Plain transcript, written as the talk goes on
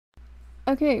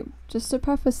Okay, just to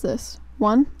preface this,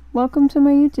 one, welcome to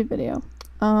my YouTube video.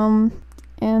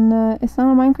 It's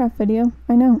not a Minecraft video,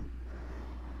 I know.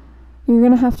 You're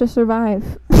gonna have to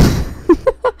survive.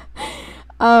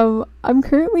 I'm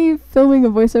currently filming a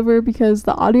voiceover because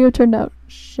the audio turned out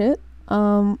shit,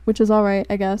 which is alright,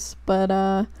 I guess,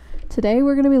 but, today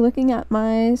we're gonna be looking at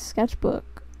my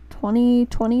sketchbook,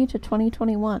 2020 to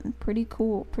 2021. Pretty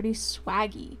cool, pretty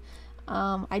swaggy.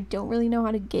 I don't really know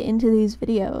how to get into these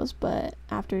videos, but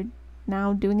after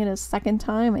now doing it a second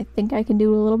time, I think I can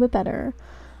do it a little bit better.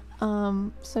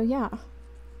 So yeah.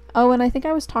 Oh, and I think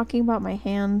I was talking about my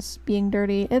hands being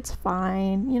dirty. It's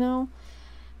fine, you know.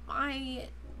 I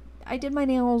did my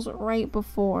nails right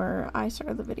before I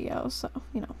started the video, so,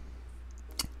 you know.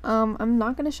 I'm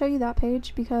not going to show you that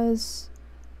page because,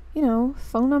 you know,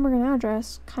 phone number and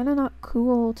address, kind of not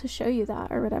cool to show you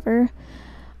that or whatever.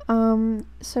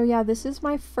 So yeah, this is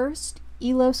my first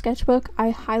illo sketchbook. I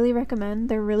highly recommend.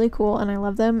 They're really cool and I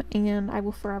love them and I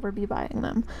will forever be buying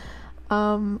them.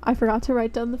 I forgot to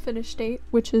write down the finish date,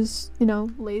 which is, you know,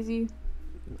 lazy,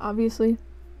 obviously.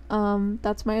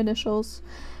 That's my initials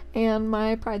and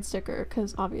my pride sticker,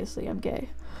 because obviously I'm gay.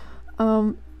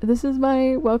 This is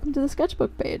my welcome to the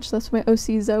sketchbook page. That's my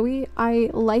OC Zoe. I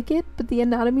like it, but the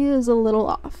anatomy is a little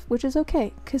off, which is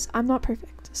okay, because I'm not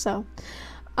perfect, so...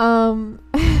 I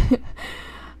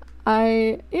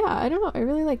don't know, I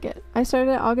really like it. I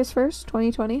started August 1st,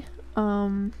 2020,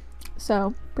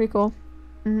 so pretty cool.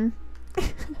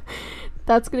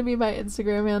 That's gonna be my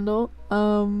Instagram handle.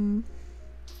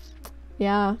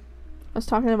 Yeah, I was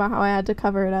talking about how I had to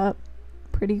cover it up.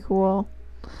 Pretty cool.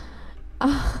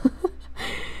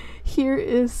 Here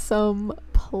is some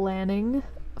planning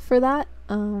for that.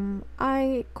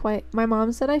 My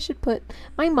mommy said I should put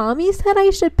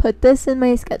this in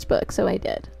my sketchbook, so I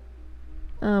did.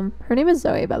 Her name is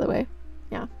Zoe, by the way.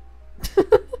 Yeah.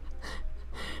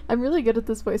 I'm really good at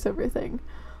this voiceover thing.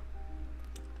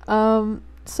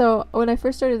 So when I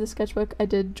first started the sketchbook, I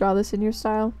did draw this in your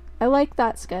style. I like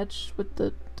that sketch with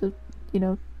the you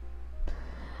know,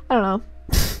 I don't know.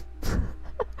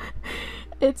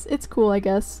 It's cool, I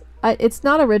guess. It's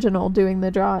not original doing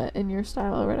the draw in your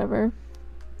style or whatever.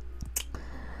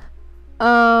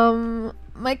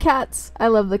 My cats. I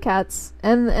love the cats.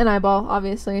 And an eyeball,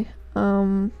 obviously.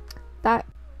 That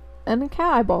and a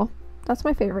cat eyeball. That's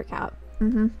my favorite cat.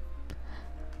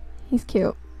 He's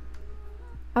cute.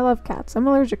 I love cats. I'm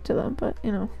allergic to them, but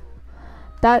you know.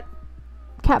 That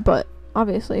cat butt,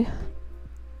 obviously.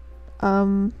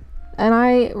 And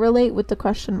I relate with the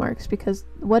question marks because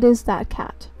what is that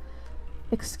cat?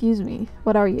 Excuse me,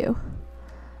 what are you?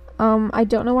 I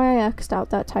don't know why I X'd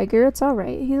out that tiger. It's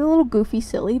alright. He's a little goofy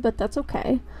silly, but that's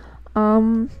okay.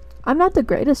 I'm not the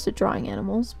greatest at drawing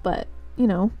animals, but, you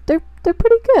know, they're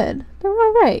pretty good. They're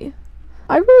alright.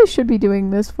 I really should be doing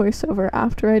this voiceover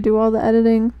after I do all the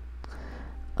editing.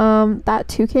 That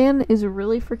toucan is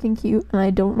really freaking cute, and I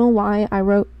don't know why I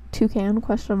wrote toucan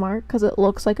question mark, because it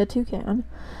looks like a toucan.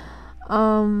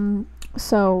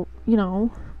 So, you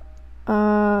know,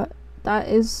 that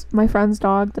is my friend's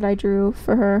dog that I drew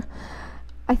for her.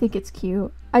 I think it's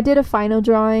cute. I did a final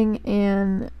drawing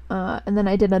and then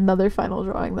I did another final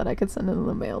drawing that I could send in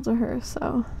the mail to her.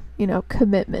 So, you know,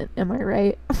 commitment, am I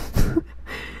right?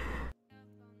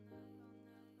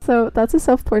 So that's a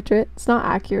self-portrait. It's not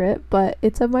accurate, but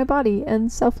it's of my body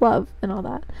and self-love and all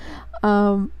that.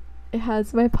 It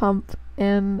has my pump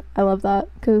and I love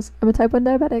that because I'm a type 1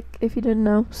 diabetic, if you didn't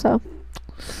know. So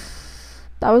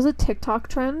that was a TikTok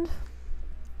trend.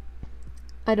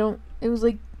 It was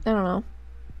like, I don't know,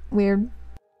 weird.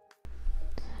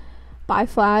 Buy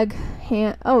flag,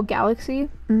 galaxy,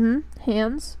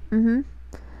 hands,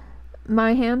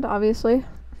 my hand, obviously.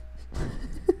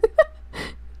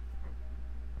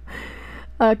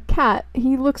 A cat,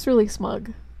 he looks really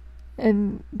smug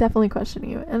and definitely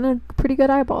questioning you, and a pretty good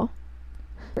eyeball.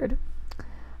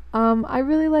 I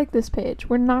really like this page.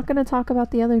 We're not going to talk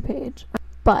about the other page,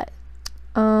 but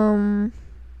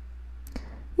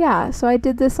yeah, so I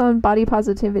did this on body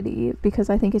positivity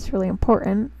because I think it's really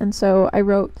important. And so I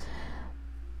wrote,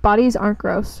 bodies aren't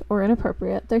gross or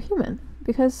inappropriate. They're human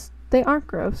because they aren't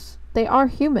gross. They are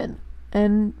human.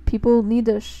 And people need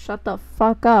to shut the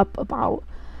fuck up about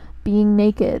being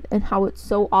naked and how it's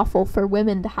so awful for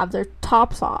women to have their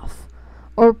tops off.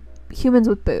 Or humans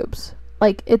with boobs.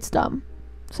 Like, it's dumb.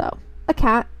 So, a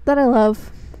cat that I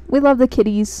love. We love the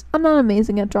kitties. I'm not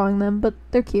amazing at drawing them, but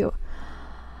they're cute.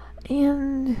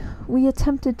 And we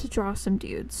attempted to draw some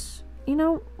dudes. You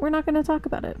know, we're not going to talk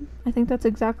about it. I think that's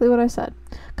exactly what I said.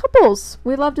 Couples.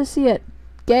 We love to see it.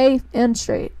 Gay and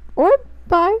straight. Or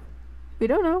bi. We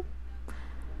don't know.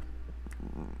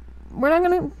 We're not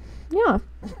going to... yeah.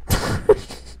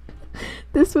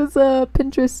 This was a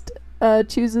Pinterest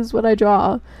chooses what I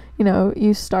draw. You know,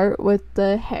 you start with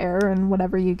the hair and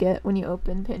whatever you get when you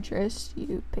open Pinterest,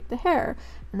 you pick the hair,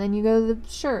 and then you go to the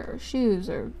shirt or shoes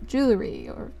or jewelry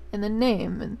or and then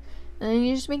name, and then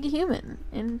you just make a human.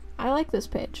 And I like this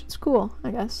page. It's cool,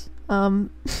 I guess. I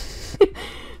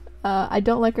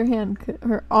don't like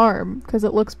her arm, because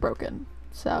it looks broken.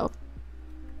 So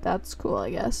that's cool,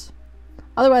 I guess.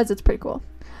 Otherwise, it's pretty cool.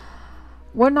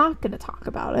 We're not going to talk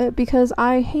about it because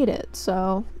I hate it.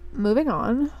 So moving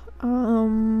on.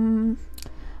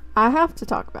 I have to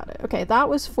talk about it. Okay, that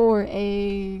was for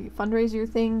a fundraiser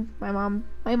thing. My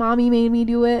mommy made me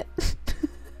do it.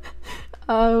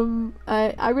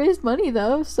 I raised money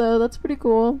though, so that's pretty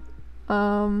cool.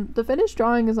 The finished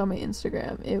drawing is on my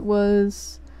Instagram. It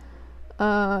was,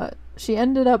 she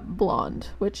ended up blonde,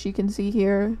 which you can see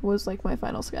here was like my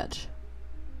final sketch.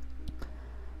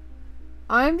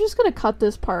 I'm just gonna cut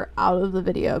this part out of the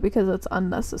video because it's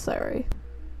unnecessary.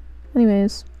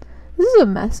 Anyways, this is a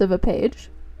mess of a page,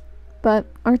 but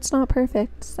art's not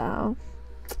perfect, so.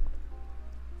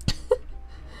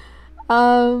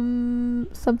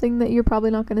 Something that you're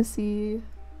probably not gonna see,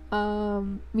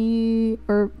 me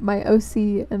or my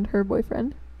OC and her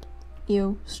boyfriend.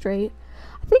 Ew, straight.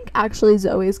 I think actually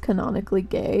Zoe's canonically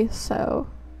gay, so,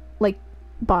 like,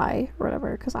 bi or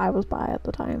whatever, because I was bi at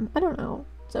the time. I don't know.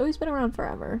 Zoe's been around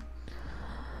forever.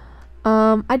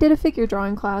 I did a figure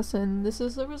drawing class, and this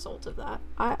is the result of that.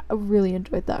 I really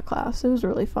enjoyed that class. It was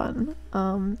really fun.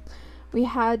 We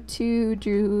had to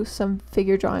do some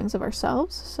figure drawings of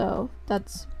ourselves, so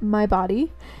that's my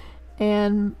body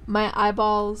and my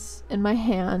eyeballs and my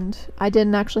hand. I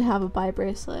didn't actually have a bi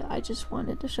bracelet. I just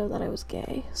wanted to show that I was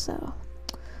gay, so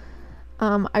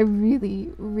I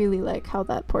really, really like how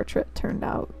that portrait turned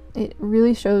out. It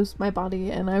really shows my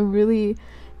body, and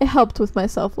it helped with my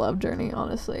self-love journey,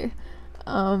 honestly.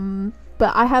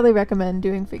 But I highly recommend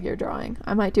doing figure drawing.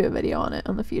 I might do a video on it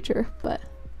in the future, but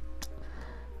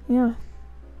yeah.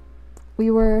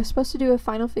 We were supposed to do a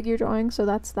final figure drawing, so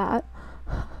that's that.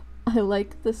 I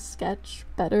like the sketch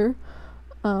better,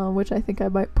 which I think I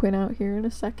might point out here in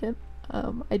a second.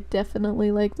 I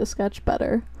definitely like the sketch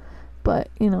better, but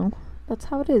you know, that's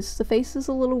how it is. The face is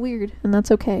a little weird, and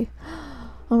that's okay.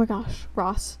 Oh my gosh,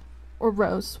 Ross. Or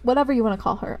Rose, whatever you want to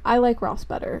call her. I like Ross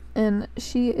better, and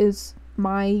she is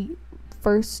my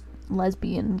first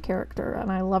lesbian character,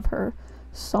 and I love her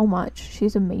so much.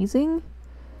 She's amazing.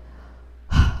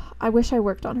 I wish I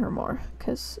worked on her more,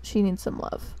 because she needs some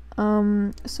love.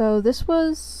 So this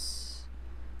was...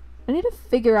 I need to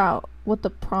figure out what the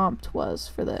prompt was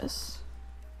for this.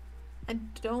 It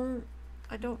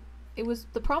was...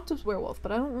 The prompt was werewolf,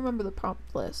 but I don't remember the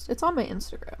prompt list. It's on my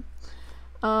Instagram.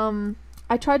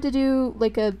 I tried to do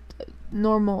like a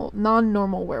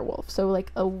non-normal werewolf, so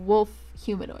like a wolf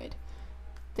humanoid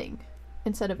thing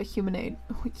instead of a humanoid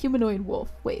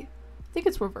wolf. Wait, I think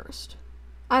it's reversed.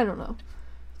 I don't know.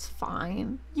 It's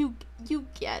fine. You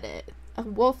get it. A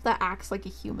wolf that acts like a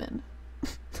human.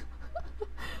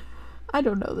 I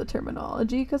don't know the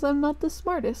terminology because I'm not the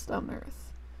smartest on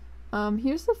earth.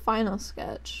 Here's the final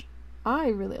sketch. I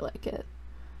really like it.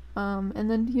 And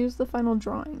then here's the final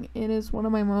drawing. It is one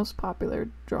of my most popular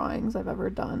drawings I've ever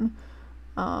done.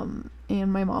 And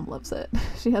my mom loves it.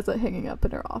 She has it hanging up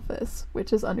in her office,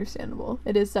 which is understandable.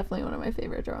 It is definitely one of my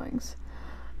favorite drawings.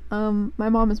 My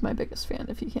mom is my biggest fan,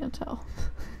 if you can't tell.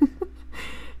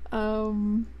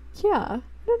 Yeah, I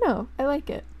don't know. I like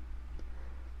it.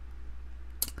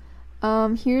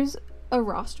 Here's a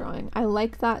Ross drawing. I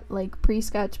like that like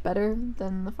pre-sketch better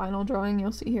than the final drawing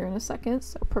you'll see here in a second,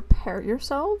 so prepare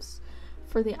yourselves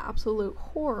for the absolute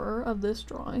horror of this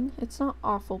drawing. It's not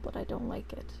awful, but I don't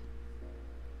like it.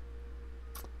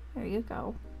 There you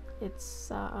go.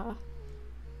 It's a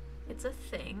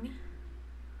thing.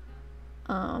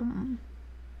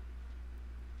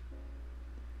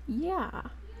 Yeah.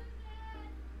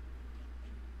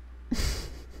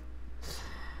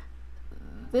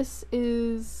 This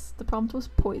is, the prompt was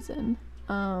poison,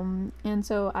 and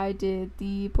so I did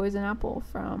the poison apple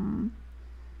from,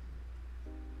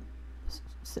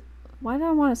 why do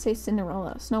I want to say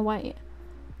Cinderella? Snow White.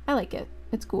 I like it.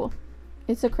 It's cool.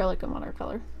 It's acrylic and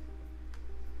watercolor.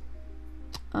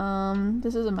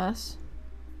 This is a mess.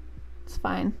 It's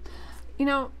fine. You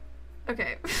know,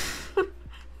 okay.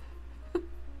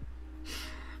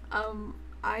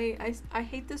 I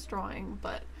hate this drawing,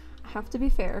 but I have to be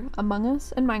fair. Among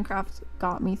Us and Minecraft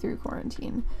got me through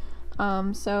quarantine.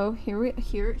 So here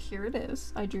it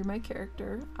is. I drew my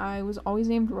character. I was always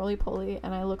named Roly Poly,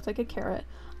 and I looked like a carrot,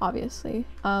 obviously.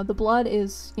 The blood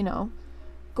is, you know,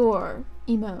 gore,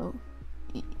 emo,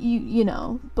 you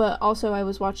know. But also I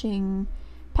was watching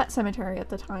Pet Sematary at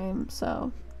the time,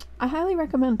 so I highly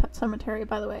recommend Pet Sematary,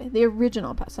 by the way. The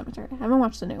original Pet Sematary. I haven't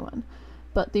watched the new one,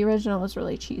 but the original was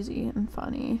really cheesy and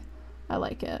funny. I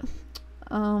like it.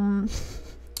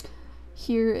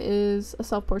 Here is a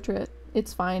self-portrait.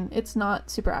 It's fine. It's not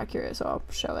super accurate, so I'll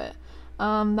show it.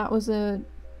 That was a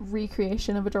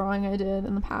recreation of a drawing I did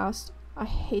in the past. I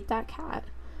hate that cat.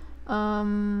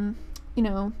 You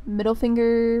know, middle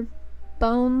finger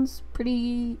bones,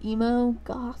 pretty emo,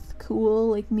 goth,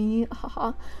 cool, like me.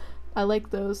 Haha. I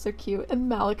like those, they're cute. And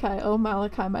Malachi, oh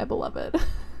Malachi, my beloved.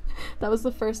 That was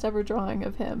the first ever drawing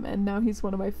of him, and now he's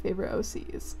one of my favorite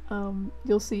OCs.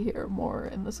 You'll see here more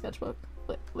in the sketchbook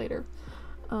later.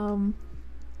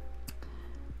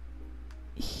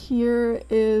 Here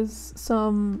is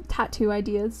some tattoo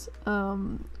ideas,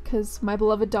 because my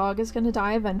beloved dog is going to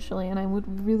die eventually, and I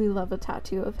would really love a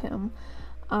tattoo of him.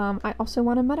 I also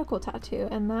want a medical tattoo,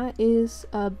 and that is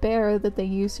a bear that they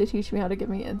used to teach me how to give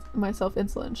myself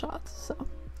insulin shots. So,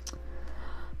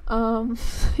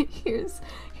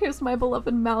 here's my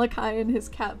beloved Malachi and his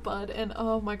cat Bud, and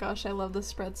oh my gosh, I love this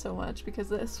spread so much because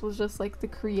this was just like the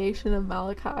creation of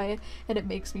Malachi, and it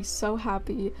makes me so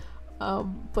happy.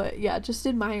 But yeah, just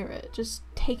admire it. Just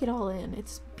take it all in.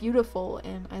 It's beautiful,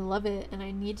 and I love it, and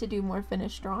I need to do more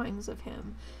finished drawings of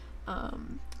him.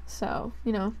 So,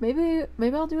 you know, maybe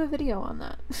I'll do a video on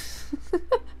that.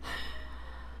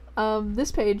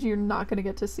 This page you're not gonna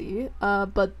get to see,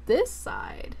 but this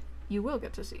side you will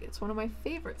get to see. It's one of my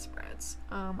favorite spreads.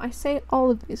 I say all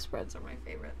of these spreads are my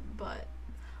favorite, but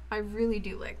I really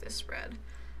do like this spread.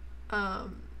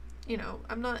 You know,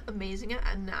 I'm not amazing at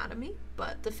anatomy,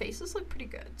 but the faces look pretty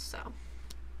good, so,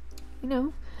 you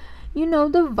know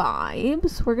the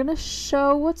vibes. We're gonna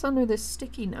show what's under this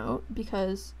sticky note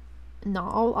because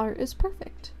not all art is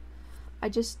perfect. I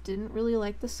just didn't really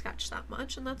like the sketch that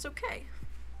much, and that's okay.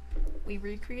 We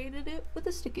recreated it with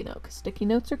a sticky note because sticky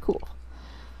notes are cool.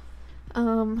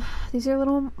 These are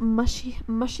little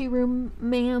mushy room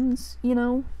mans, you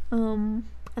know,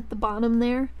 at the bottom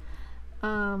there.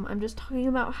 I'm just talking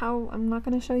about how I'm not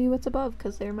going to show you what's above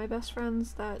because they're my best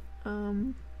friends that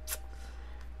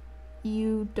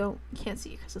you can't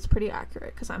see because it's pretty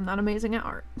accurate because I'm not amazing at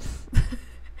art.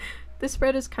 This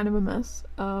spread is kind of a mess.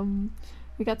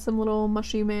 We got some little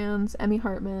mushy mans, Emmy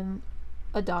Hartman,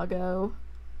 a doggo,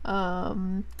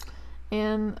 and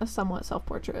a somewhat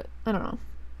self-portrait. I don't know.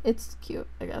 It's cute,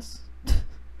 I guess.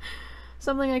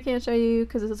 Something I can't show you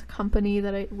because it's a company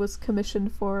that I was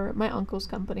commissioned for, my uncle's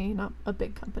company, not a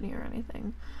big company or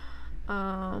anything.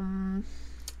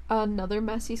 Another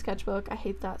messy sketchbook. I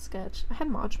hate that sketch. I had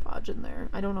Mod Podge in there.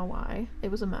 I don't know why.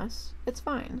 It was a mess. It's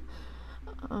fine.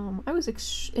 I was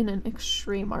in an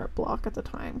extreme art block at the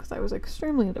time because I was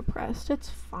extremely depressed. It's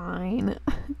fine.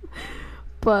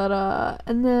 But,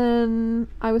 and then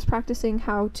I was practicing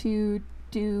how to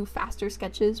do faster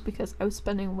sketches because I was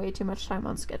spending way too much time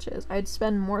on sketches. I'd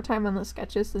spend more time on the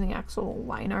sketches than the actual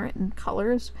line art and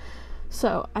colors,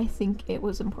 so I think it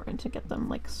was important to get them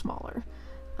like smaller,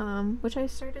 which I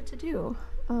started to do.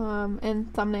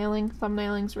 And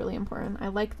thumbnailing's really important. I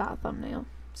like that thumbnail.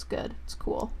 It's good. It's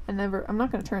cool. I'm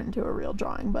not going to turn it into a real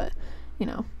drawing, but you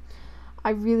know, I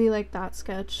really like that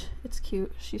sketch. It's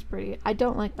cute. She's pretty. I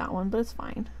don't like that one, but it's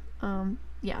fine.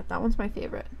 Yeah, that one's my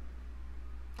favorite.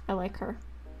 I like her.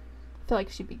 I feel like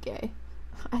she'd be gay.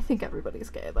 I think everybody's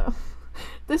gay though.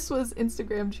 This was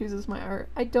Instagram chooses my art.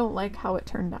 I don't like how it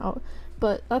turned out,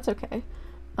 but that's okay.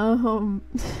 I'm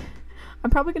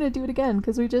probably gonna do it again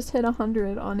because we just hit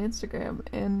 100 on Instagram,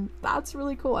 and that's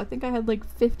really cool. I think I had like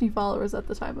 50 followers at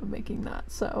the time of making that.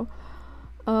 So,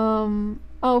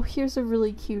 oh, here's a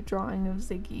really cute drawing of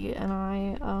Ziggy, and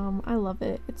I love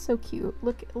it. It's so cute.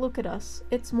 Look at us.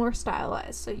 It's more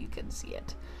stylized, so you can see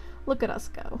it. Look at us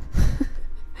go.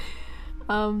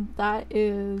 That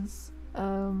is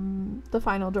the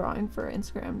final drawing for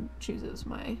Instagram chooses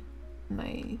my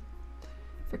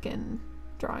freaking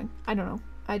drawing. I don't know.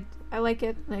 I like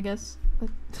it, I guess.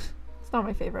 It's not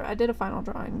my favorite. I did a final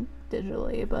drawing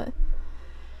digitally, but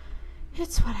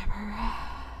it's whatever.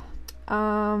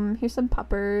 Here's some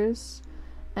puppers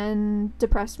and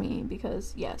Depress Me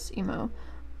because yes, emo.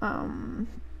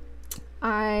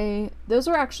 Those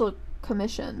were actual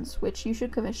commissions, which you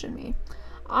should commission me.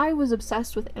 I was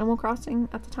obsessed with Animal Crossing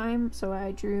at the time, so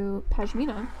I drew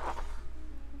Pashmina.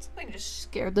 Something just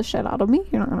scared the shit out of me.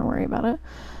 You're not gonna worry about it.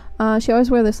 She always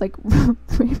wore this like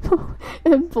rainbow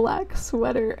and black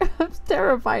sweater. I'm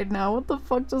terrified now. What the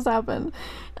fuck just happened?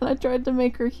 And I tried to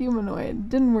make her humanoid.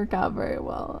 Didn't work out very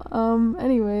well.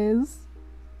 Anyways.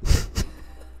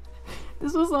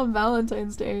 This was on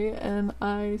Valentine's Day, and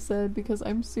I said because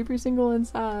I'm super single and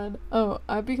sad.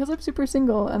 Because I'm super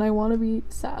single and I want to be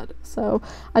sad. So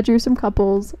I drew some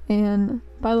couples, and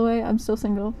by the way, I'm still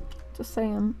single. Just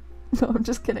saying. No, I'm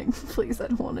just kidding. Please, I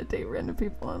don't want to date random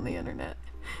people on the internet.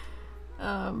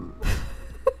 I'm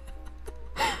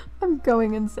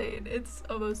going insane. It's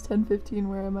almost 10:15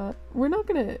 where I'm at. We're not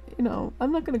gonna,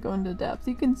 I'm not gonna go into depth.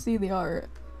 You can see the art.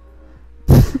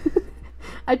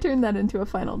 I turned that into a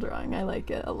final drawing. I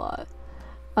like it a lot.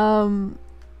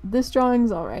 This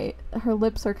drawing's alright. Her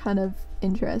lips are kind of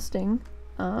interesting.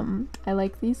 I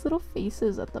like these little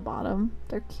faces at the bottom.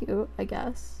 They're cute, I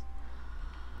guess.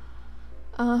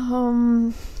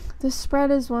 This spread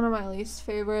is one of my least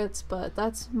favorites, but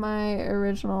that's my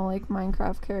original, like,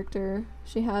 Minecraft character.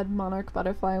 She had monarch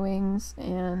butterfly wings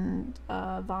and,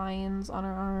 vines on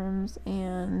her arms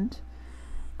and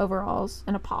overalls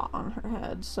and a pot on her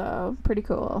head, so pretty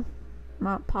cool.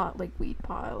 Not pot like weed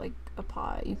pot, like a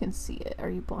pot. You can see it. Are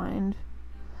you blind?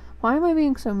 Why am I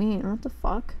being so mean? What the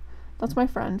fuck? That's my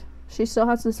friend. She still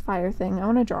has this fire thing. I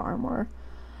want to draw her more.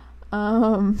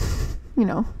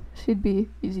 She'd be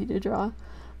easy to draw.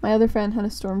 My other friend had a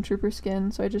stormtrooper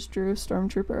skin, so I just drew a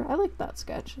stormtrooper. I like that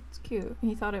sketch. It's cute.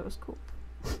 He thought it was cool.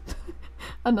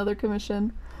 Another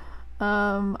commission.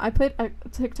 I played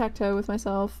tic-tac-toe with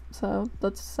myself, so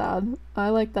that's sad. I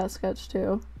like that sketch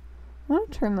too. I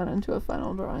want to turn that into a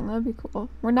final drawing. That'd be cool.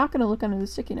 We're not going to look under the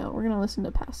sticky note. We're going to listen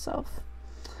to past self.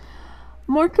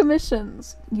 More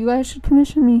commissions. You guys should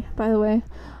commission me, by the way.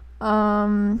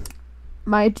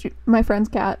 My friend's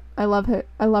cat. I love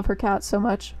her cat so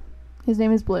much. His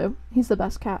name is Blue. He's the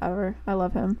best cat ever. I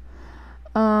love him.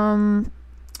 And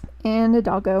a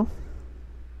doggo.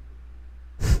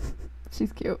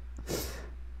 She's cute.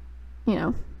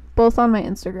 Both on my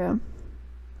Instagram.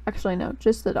 Actually, no,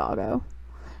 just the doggo.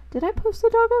 Did I post the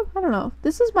doggo? I don't know.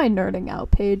 This is my nerding out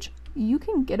page. You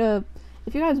can get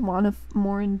if you guys want a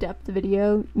more in-depth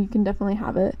video, you can definitely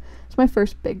have it. It's my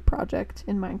first big project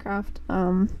in Minecraft.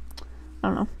 I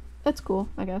don't know. It's cool,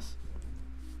 I guess.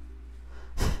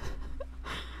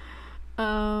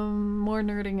 More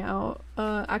nerding out.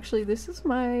 Actually, this is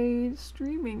my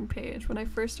streaming page. When I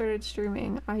first started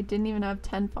streaming, I didn't even have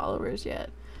 10 followers yet.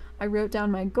 I wrote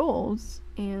down my goals,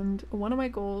 and one of my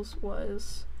goals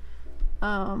was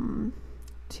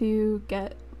to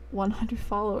get 100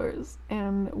 followers,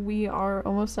 and we are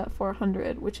almost at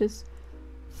 400, which is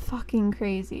fucking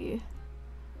crazy.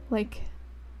 Like,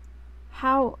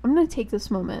 how? I'm gonna take this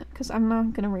moment because I'm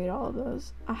not gonna read all of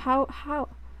those. How?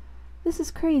 This is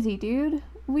crazy, dude.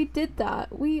 We did that.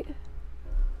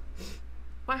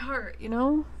 My heart,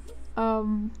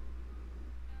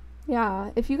 yeah,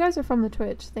 if you guys are from the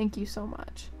Twitch, thank you so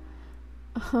much.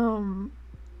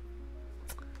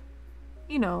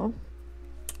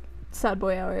 Sad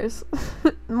boy hours.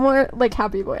 More like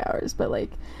happy boy hours, but like,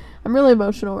 I'm really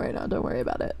emotional right now. Don't worry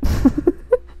about it.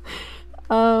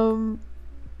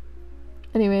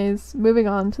 Anyways, moving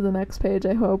on to the next page,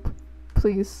 I hope.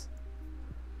 Please.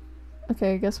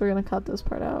 Okay, I guess we're gonna cut this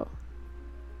part out.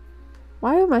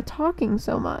 Why am I talking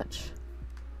so much?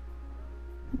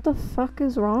 What the fuck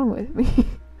is wrong with me?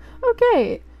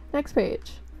 Okay, next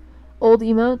page. Old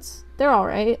emotes. They're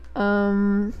alright.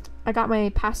 I got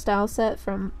my pastel set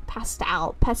from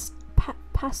pastel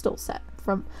set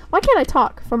from, why can't I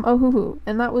talk, from Ohuhu,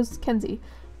 and that was Kenzie,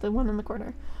 the one in the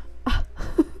corner.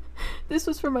 This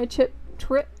was for my trip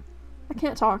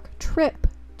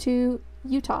to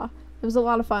Utah. It was a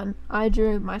lot of fun. I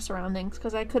drew my surroundings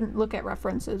because I couldn't look at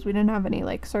references. We didn't have any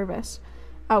like service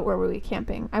out where we were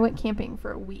camping. I went camping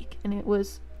for a week and it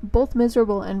was both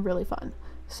miserable and really fun.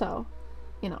 So,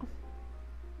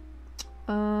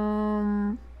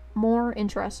 more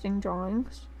interesting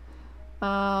drawings.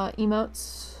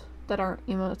 Emotes that aren't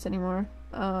emotes anymore.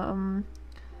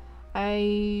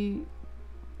 I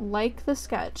like the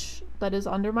sketch that is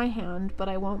under my hand, but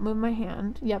I won't move my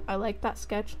hand. Yep, I like that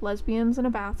sketch. Lesbians in a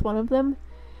bath. One of them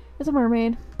is a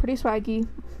mermaid. Pretty swaggy.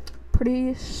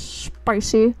 Pretty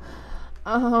spicy.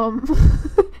 And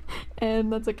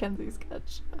that's a Kenzie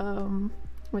sketch.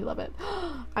 We love it.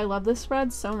 I love this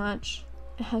spread so much.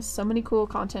 It has so many cool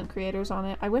content creators on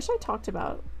it. I wish I talked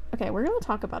about... Okay, we're gonna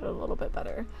talk about it a little bit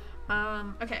better.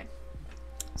 Okay.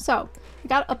 So, we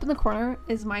got up in the corner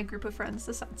is my group of friends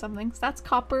to set something. So that's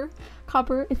Copper.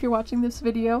 Copper, if you're watching this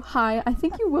video, hi. I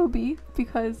think you will be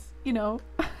because,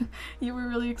 you were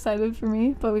really excited for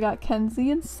me. But we got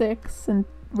Kenzie and Six and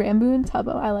Rambo and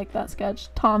Tubbo. I like that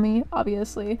sketch. Tommy,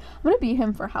 obviously. I'm gonna be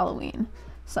him for Halloween.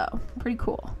 So, pretty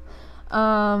cool.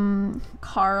 Carl,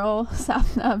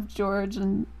 Sapnap, George,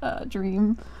 and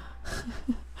Dream.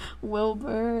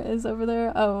 Wilbur is over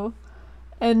there. Oh.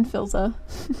 And Filza.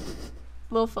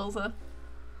 Little Filza.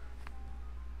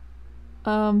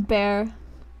 Bear.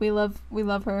 We love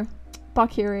her.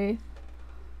 Bakiri.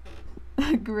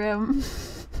 Grim.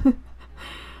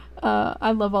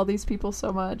 I love all these people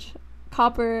so much.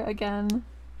 Copper, again,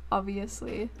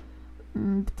 obviously.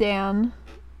 Dan.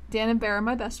 Dan and Bear are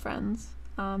my best friends.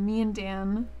 Me and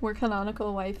Dan were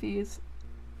canonical wifeys.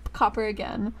 Copper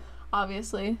again,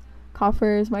 obviously.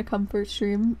 Copper is my comfort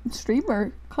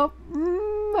streamer.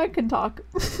 I can talk.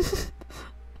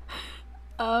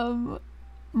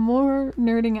 More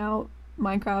nerding out.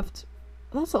 Minecraft.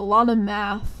 That's a lot of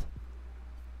math.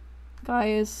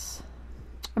 Guys,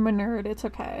 I'm a nerd. It's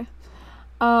okay.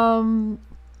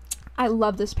 I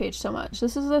love this page so much.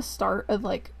 This is the start of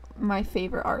like my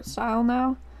favorite art style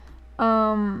now.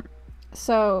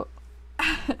 So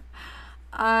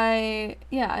I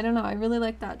don't know. I really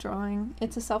like that drawing.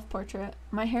 It's a self-portrait.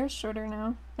 My hair is shorter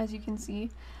now, as you can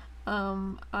see.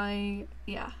 I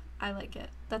like it.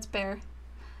 That's Bear.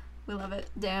 We love it.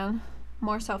 Dan.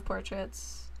 More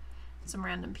self-portraits. Some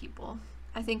random people.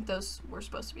 I think those were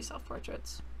supposed to be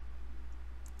self-portraits.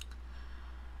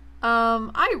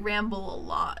 I ramble a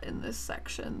lot in this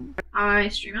section. I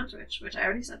stream on Twitch, which I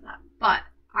already said that, but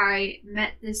I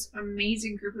met this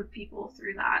amazing group of people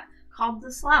through that called the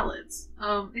Slalids.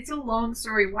 It's a long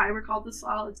story why we're called the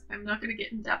Slalids. I'm not gonna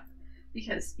get in depth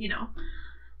because, you know.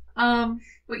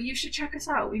 But you should check us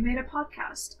out. We made a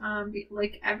podcast,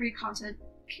 like every content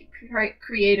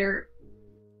creator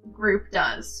group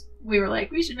does. We were like,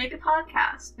 we should make a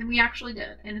podcast, and we actually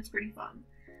did, and it's pretty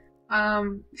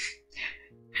fun.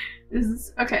 This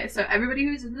is okay. So everybody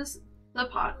who's in the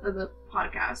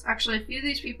podcast, actually, a few of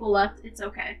these people left. It's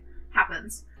okay,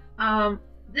 happens.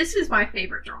 This is my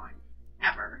favorite drawing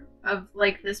ever of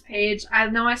like this page. I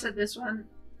know I said this one.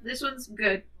 This one's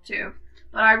good too,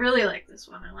 but I really like this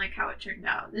one. I like how it turned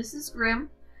out. This is Grim.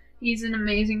 He's an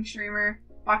amazing streamer.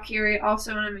 Bakiri,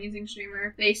 also an amazing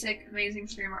streamer. Basic, amazing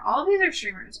streamer. All of these are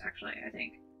streamers, actually, I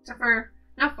think. Except for,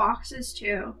 no, Foxes,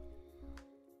 too.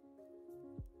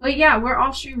 But yeah, we're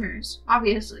all streamers.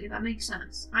 Obviously, that makes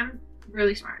sense. I'm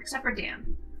really smart, except for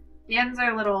Dan. Dan's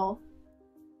our little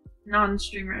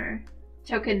non-streamer,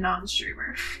 token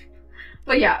non-streamer.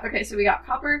 But yeah, okay, so we got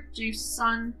Copper, Juice,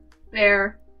 Sun,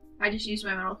 Bear. I just used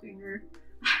my middle finger.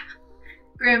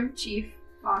 Grim, Chief,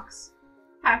 Fox,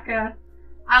 Paca.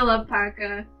 I love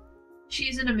Paca.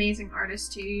 She's an amazing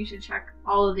artist too. You should check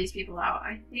all of these people out.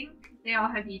 I think they all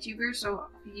have YouTubers, so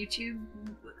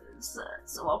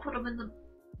I'll put them in the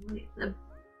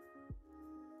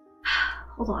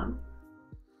hold on.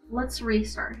 Let's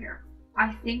restart here.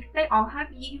 I think they all have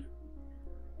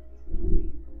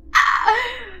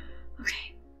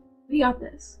Okay, we got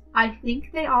this. I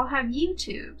think they all have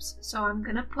YouTubes, so I'm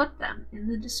gonna put them in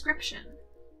the description.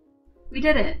 We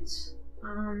did it.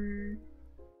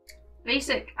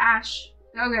 Basic, Ash,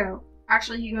 Go.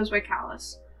 Actually, he goes by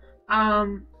Callus.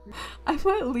 I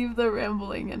might leave the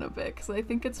rambling in a bit because I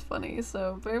think it's funny,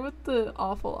 so bear with the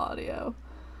awful audio.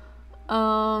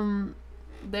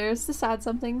 There's the sad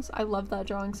somethings. I love that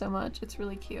drawing so much. It's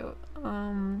really cute.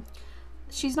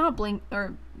 She's not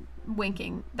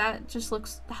winking. That just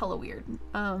looks hella weird.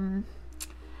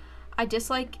 I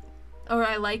dislike, or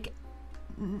I like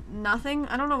nothing.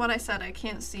 I don't know what I said. I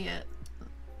can't see it.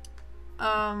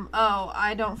 Oh,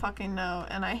 I don't fucking know,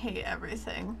 and I hate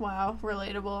everything. Wow,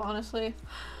 relatable, honestly.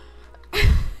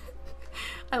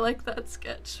 I like that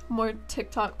sketch. More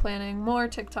TikTok planning.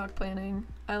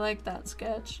 I like that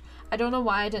sketch. I don't know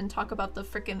why I didn't talk about the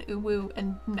freaking uwu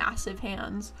and massive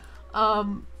hands.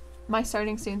 My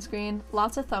starting screen,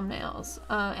 lots of thumbnails,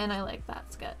 and I like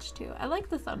that sketch too. I like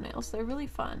the thumbnails, they're really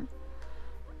fun.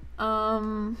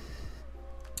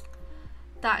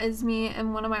 That is me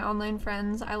and one of my online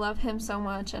friends. I love him so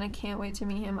much and I can't wait to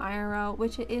meet him IRL,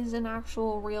 which is an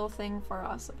actual real thing for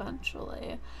us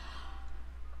eventually.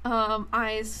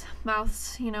 Eyes,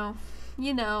 mouths, you know,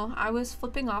 I was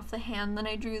flipping off the hand that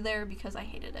I drew there because I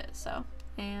hated it, so.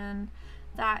 And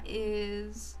that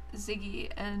is Ziggy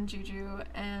and Juju,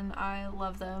 and I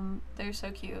love them. They're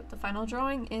so cute. The final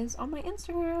drawing is on my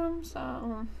Instagram,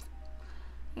 so,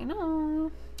 you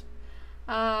know.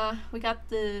 We got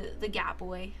the Gap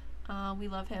Boy. We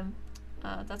love him.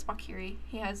 That's Bakiri.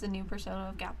 He has the new persona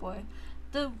of Gap Boy.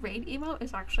 The raid emote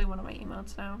is actually one of my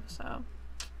emotes now, so.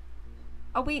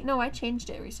 Oh wait, no, I changed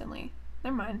it recently.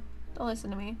 Never mind. Don't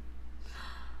listen to me.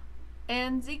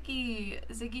 And Ziggy.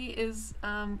 Ziggy is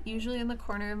usually in the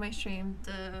corner of my stream,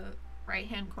 the right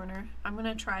hand corner. I'm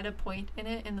gonna try to point in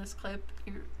it in this clip.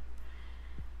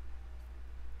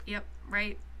 Yep,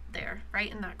 right there. Right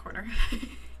in that corner.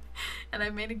 and I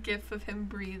made a gif of him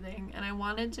breathing, and I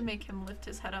wanted to make him lift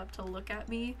his head up to look at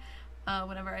me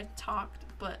whenever I talked,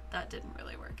 but that didn't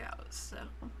really work out, so,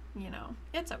 you know,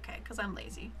 it's okay, because I'm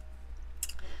lazy.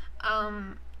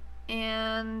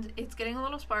 And it's getting a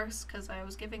little sparse because I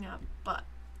was giving up, but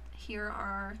here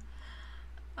are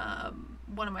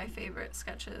one of my favorite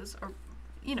sketches, or,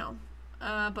 you know,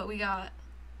 but we got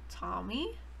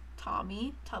Tommy,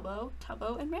 Tubbo,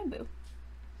 and Rambo.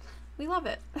 We love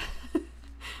it.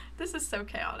 This is so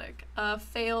chaotic.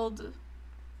 Failed,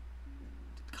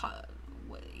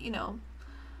 you know,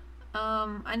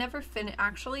 I never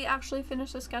actually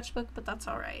finished the sketchbook, but that's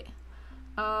alright.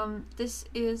 This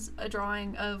is a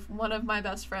drawing of one of my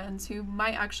best friends who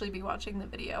might actually be watching the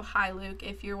video. Hi, Luke.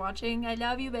 If you're watching, I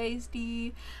love you,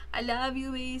 bestie. I love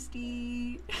you,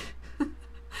 bestie.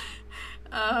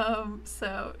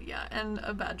 So, yeah, and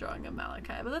a bad drawing of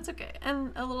Malachi, but that's okay.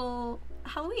 And a little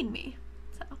Halloween me.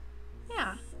 So,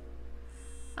 yeah.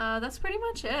 That's pretty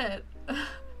much it. I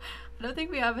don't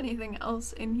think we have anything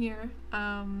else in here.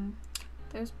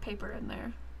 There's paper in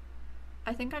there.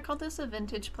 I think I called this a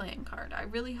vintage playing card. I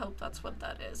really hope that's what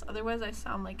that is. Otherwise, I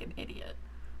sound like an idiot.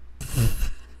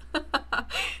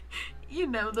 You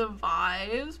know the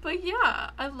vibes. But yeah,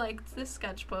 I liked this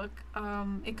sketchbook.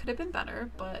 It could have been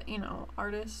better, but you know,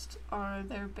 artists are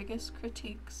their biggest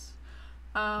critiques.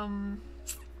 But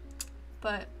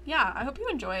yeah, I hope you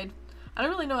enjoyed. I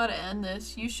don't really know how to end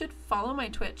this. You should follow my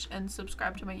Twitch and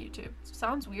subscribe to my YouTube. It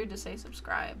sounds weird to say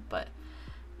subscribe, but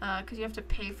because you have to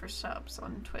pay for subs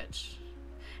on Twitch.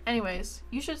 Anyways,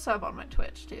 you should sub on my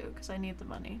Twitch too, because I need the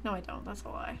money. No, I don't. That's a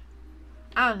lie.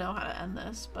 I don't know how to end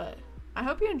this, but I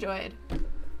hope you enjoyed.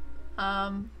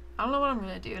 I don't know what I'm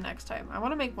going to do next time. I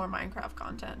want to make more Minecraft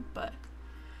content, but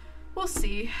we'll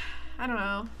see. I don't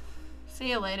know. See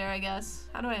you later, I guess.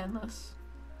 How do I end this?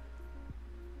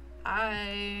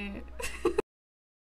 Bye.